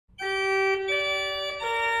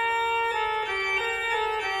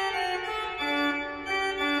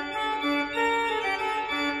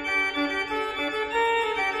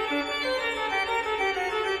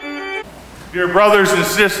Dear brothers and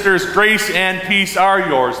sisters, grace and peace are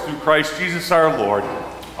yours through Christ Jesus our Lord.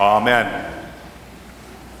 Amen.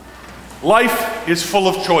 Life is full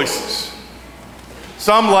of choices.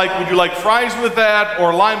 Some, like would you like fries with that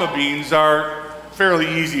or lima beans, are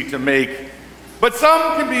fairly easy to make. But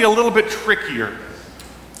some can be a little bit trickier.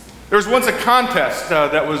 There was once a contest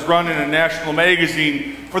that was run in a national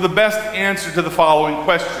magazine for the best answer to the following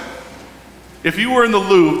question. If you were in the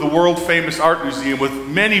Louvre, the world-famous art museum, with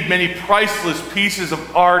many, many priceless pieces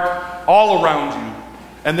of art all around you,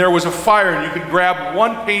 and there was a fire and you could grab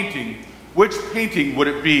one painting, which painting would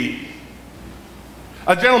it be?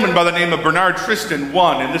 A gentleman by the name of Bernard Tristan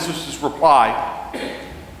won, and this was his reply: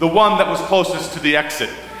 the one that was closest to the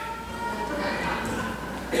exit.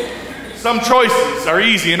 Some choices are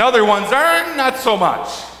easy and other ones are not so much.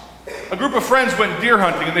 A group of friends went deer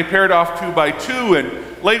hunting and they paired off 2 by 2,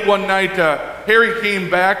 and late one night Harry came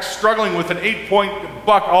back struggling with an 8-point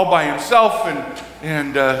buck all by himself,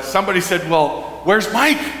 and somebody said, "Well, where's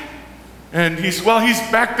Mike?" And he said, "Well, he's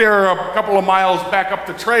back there a couple of miles back up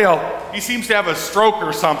the trail. He seems to have a stroke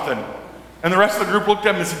or something." And the rest of the group looked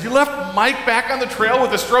at him and said, "You left Mike back on the trail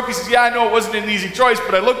with a stroke?" He says, "Yeah, I know it wasn't an easy choice,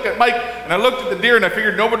 but I looked at Mike and I looked at the deer and I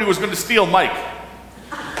figured nobody was going to steal Mike."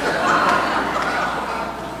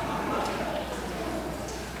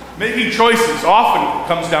 Making choices often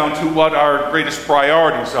comes down to what our greatest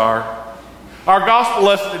priorities are. Our gospel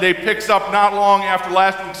lesson today picks up not long after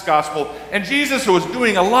last week's gospel, and Jesus was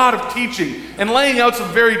doing a lot of teaching and laying out some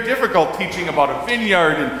very difficult teaching about a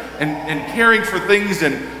vineyard and caring for things,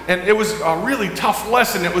 and it was a really tough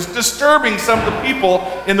lesson. It was disturbing some of the people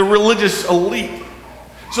in the religious elite.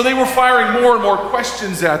 So they were firing more and more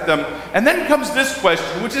questions at them, and then comes this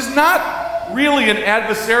question, which is not really an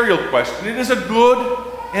adversarial question. It is a good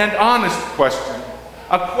and honest question,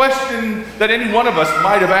 a question that any one of us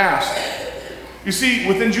might have asked. You see,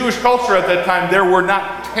 within Jewish culture at that time, there were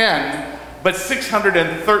not 10, but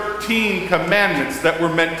 613 commandments that were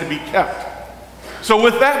meant to be kept. So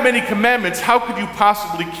with that many commandments, how could you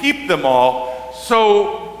possibly keep them all?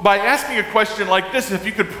 So by asking a question like this, if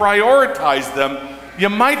you could prioritize them, you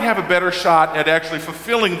might have a better shot at actually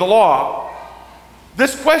fulfilling the law.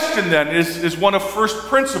 This question then is one of first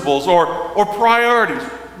principles or priorities.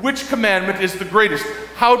 Which commandment is the greatest?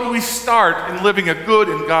 How do we start in living a good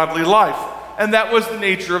and godly life? And that was the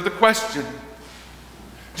nature of the question.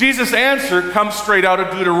 Jesus' answer comes straight out of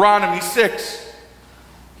Deuteronomy 6.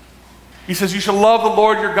 He says, "You shall love the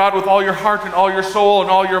Lord your God with all your heart and all your soul and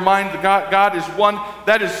all your mind. God is one."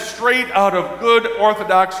 That is straight out of good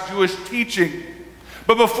Orthodox Jewish teaching.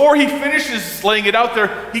 But before he finishes laying it out there,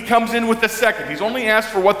 he comes in with the second. He's only asked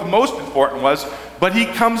for what the most important was, but he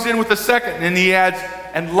comes in with the second, and he adds,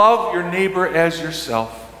 "And love your neighbor as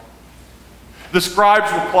yourself." The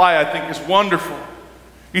scribe's reply, I think, is wonderful.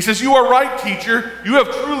 He says, "You are right, teacher. You have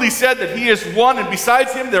truly said that he is one, and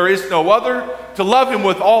besides him there is no other. To love him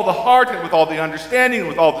with all the heart and with all the understanding and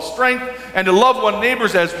with all the strength, and to love one's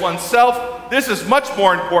neighbors as oneself, this is much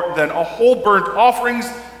more important than a whole burnt offerings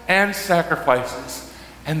and sacrifices."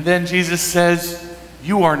 And then Jesus says,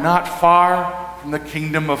 "You are not far from the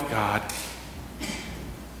kingdom of God."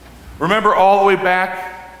 Remember all the way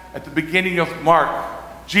back at the beginning of Mark,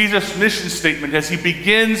 Jesus' mission statement as he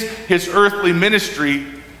begins his earthly ministry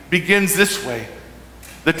begins this way: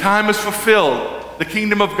 "The time is fulfilled. The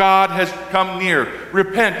kingdom of God has come near.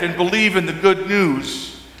 Repent and believe in the good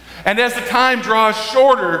news." And as the time draws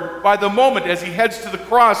shorter by the moment as he heads to the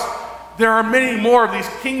cross, there are many more of these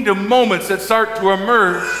kingdom moments that start to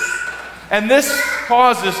emerge. And this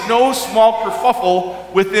causes no small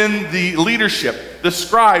kerfuffle within the leadership, the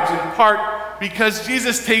scribes in part, because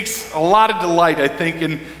Jesus takes a lot of delight, I think,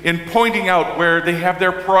 in pointing out where they have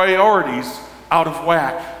their priorities out of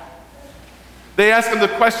whack. They ask him the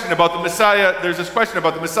question about the Messiah. There's this question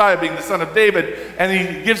about the Messiah being the son of David, and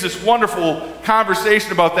he gives this wonderful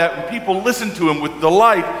conversation about that, and people listen to him with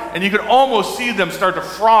delight, and you can almost see them start to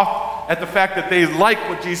froth at the fact that they like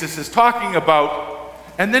what Jesus is talking about.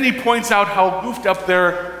 And then he points out how goofed up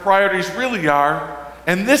their priorities really are.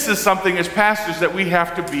 And this is something as pastors that we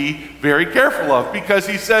have to be very careful of, because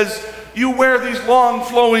he says, "You wear these long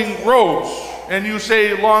flowing robes and you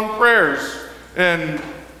say long prayers, and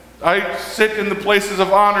I sit in the places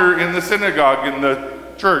of honor in the synagogue, in the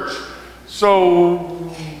church.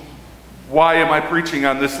 So why am I preaching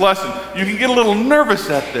on this lesson?" You can get a little nervous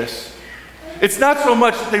at this. It's not so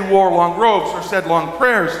much that they wore long robes or said long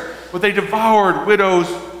prayers, but they devoured widows'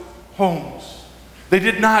 homes. They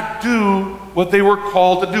did not do what they were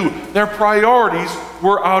called to do. Their priorities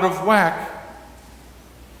were out of whack.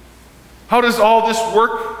 How does all this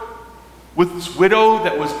work with this widow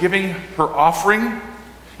that was giving her offering?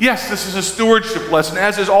 Yes, this is a stewardship lesson,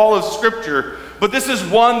 as is all of Scripture, but this is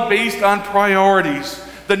one based on priorities.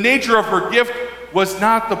 The nature of her gift was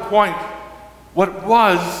not the point. What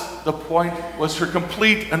was the point was her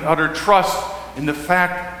complete and utter trust in the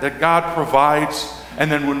fact that God provides.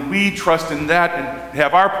 And then when we trust in that and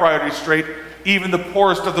have our priorities straight, even the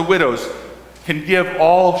poorest of the widows can give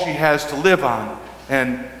all she has to live on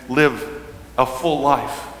and live a full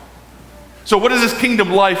life. So what does this kingdom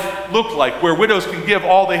life look like, where widows can give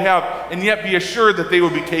all they have and yet be assured that they will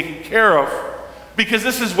be taken care of? Because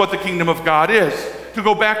this is what the kingdom of God is. To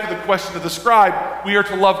go back to the question of the scribe, we are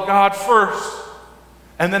to love God first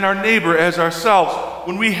and then our neighbor as ourselves.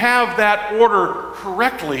 When we have that order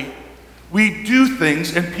correctly, we do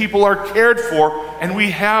things and people are cared for, and we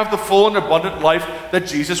have the full and abundant life that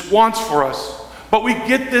Jesus wants for us. But we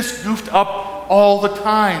get this goofed up all the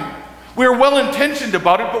time. We're well-intentioned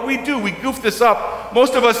about it, but we do. We goof this up.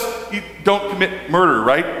 Most of us don't commit murder,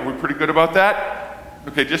 right? Are we pretty good about that?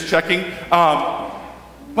 Okay, just checking.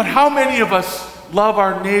 But how many of us love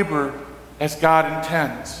our neighbor as God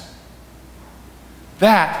intends?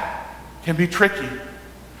 That can be tricky.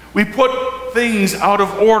 We put things out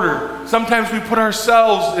of order. Sometimes we put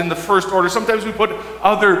ourselves in the first order. Sometimes we put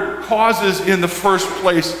other causes in the first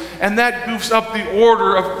place. And that goofs up the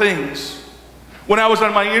order of things. When I was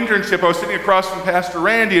on my internship, I was sitting across from Pastor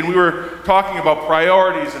Randy, and we were talking about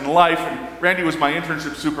priorities in life. And Randy was my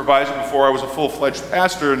internship supervisor before I was a full-fledged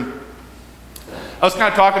pastor. And I was kind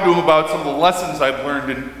of talking to him about some of the lessons I've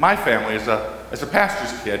learned in my family as a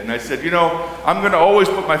pastor's kid. And I said, you know, I'm going to always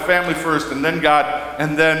put my family first, and then God,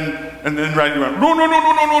 and then Randy went,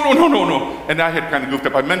 no. And I had kind of goofed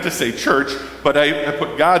up. I meant to say church, but I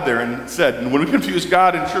put God there and said, and when we confuse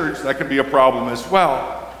God and church, that can be a problem as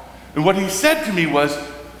well. And what he said to me was,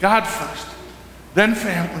 God first, then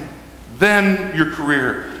family, then your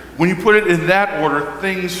career. When you put it in that order,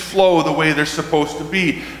 things flow the way they're supposed to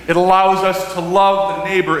be. It allows us to love the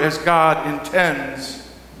neighbor as God intends.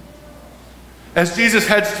 As Jesus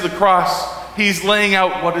heads to the cross, he's laying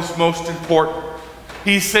out what is most important.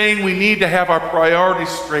 He's saying we need to have our priorities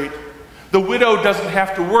straight. The widow doesn't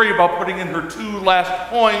have to worry about putting in her 2 last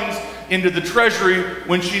coins into the treasury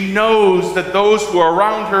when she knows that those who are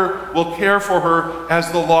around her will care for her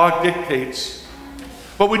as the law dictates.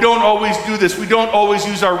 But we don't always do this. We don't always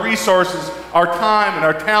use our resources, our time, and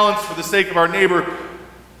our talents for the sake of our neighbor.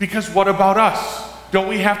 Because what about us? Don't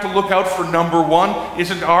we have to look out for number one?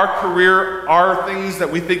 Isn't our career, our things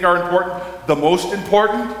that we think are important, the most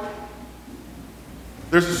important?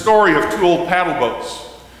 There's a story of 2 old paddle boats,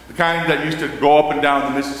 the kind that used to go up and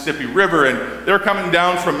down the Mississippi River, and they were coming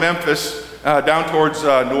down from Memphis down towards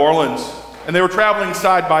New Orleans, and they were traveling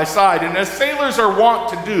side by side. And as sailors are wont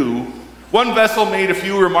to do, one vessel made a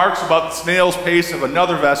few remarks about the snail's pace of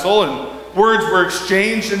another vessel, and words were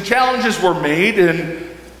exchanged, and challenges were made, and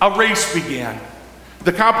a race began.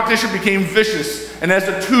 The competition became vicious, and as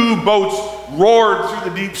the 2 boats roared through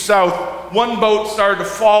the deep south, one boat started to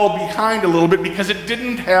fall behind a little bit because it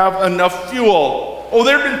didn't have enough fuel. Oh,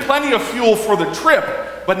 there had been plenty of fuel for the trip,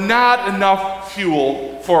 but not enough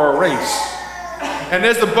fuel for a race. And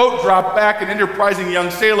as the boat dropped back, an enterprising young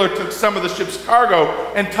sailor took some of the ship's cargo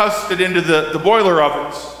and tossed it into the boiler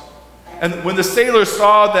ovens. And when the sailors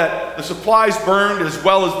saw that the supplies burned as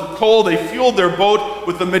well as the coal, they fueled their boat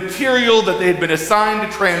with the material that they had been assigned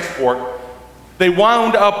to transport. They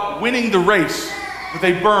wound up winning the race, but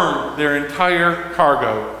they burned their entire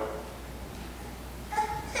cargo.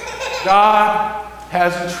 God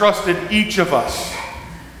has entrusted each of us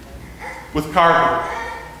with cargo.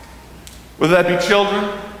 Whether that be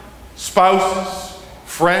children, spouses,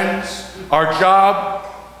 friends, our job,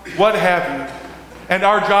 what have you. And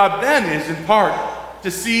our job then is, in part, to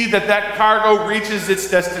see that that cargo reaches its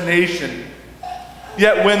destination.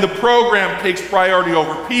 Yet when the program takes priority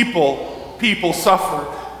over people, people suffer.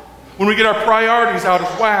 When we get our priorities out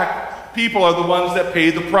of whack, people are the ones that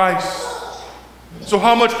pay the price. So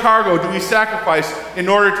how much cargo do we sacrifice in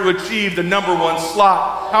order to achieve the number 1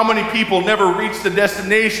 slot? How many people never reach the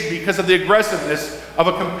destination because of the aggressiveness of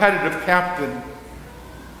a competitive captain?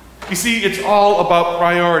 You see, it's all about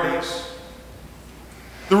priorities.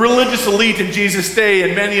 The religious elite in Jesus' day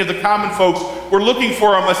and many of the common folks were looking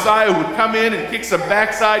for a Messiah who would come in and kick some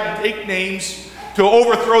backside and take names, to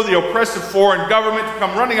overthrow the oppressive foreign government, to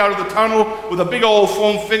come running out of the tunnel with a big old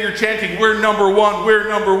foam finger chanting, "We're number one, we're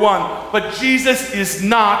number one." But Jesus is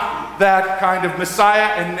not that kind of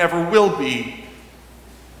Messiah and never will be.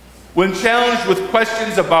 When challenged with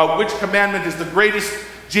questions about which commandment is the greatest,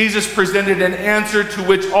 Jesus presented an answer to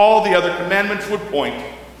which all the other commandments would point: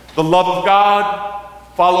 the love of God,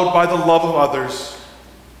 followed by the love of others.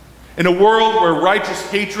 In a world where righteous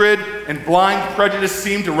hatred and blind prejudice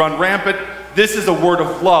seem to run rampant, this is a word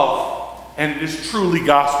of love, and it is truly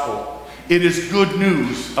gospel. It is good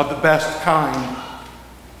news of the best kind.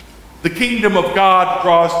 The kingdom of God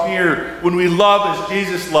draws near when we love as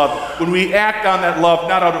Jesus loved, when we act on that love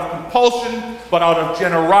not out of compulsion, but out of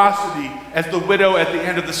generosity, as the widow at the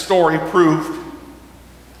end of the story proved.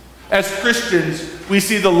 As Christians, we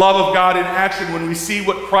see the love of God in action when we see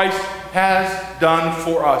what Christ has done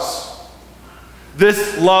for us.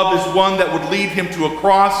 This love is one that would lead him to a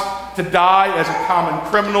cross to die as a common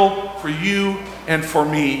criminal for you and for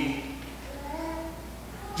me.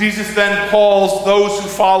 Jesus then calls those who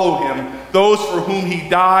follow him, those for whom he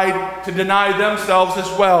died, to deny themselves as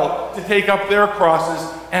well, to take up their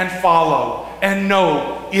crosses and follow. And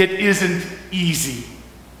no, it isn't easy,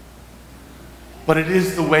 but it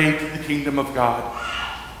is the way to the kingdom of God.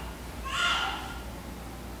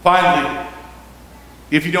 Finally,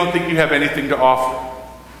 if you don't think you have anything to offer,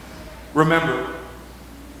 remember,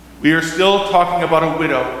 we are still talking about a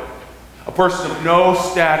widow, a person of no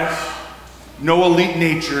status, no elite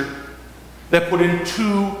nature, that put in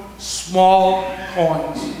 2 small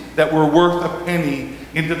coins that were worth a penny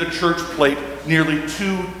into the church plate nearly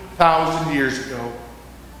 2,000 years ago.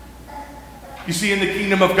 You see, in the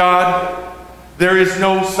kingdom of God, there is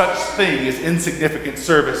no such thing as insignificant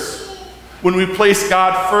service. When we place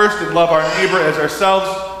God first and love our neighbor as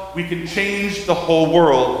ourselves, we can change the whole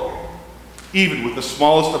world, even with the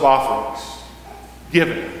smallest of offerings,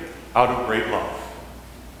 given out of great love.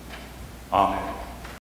 Amen.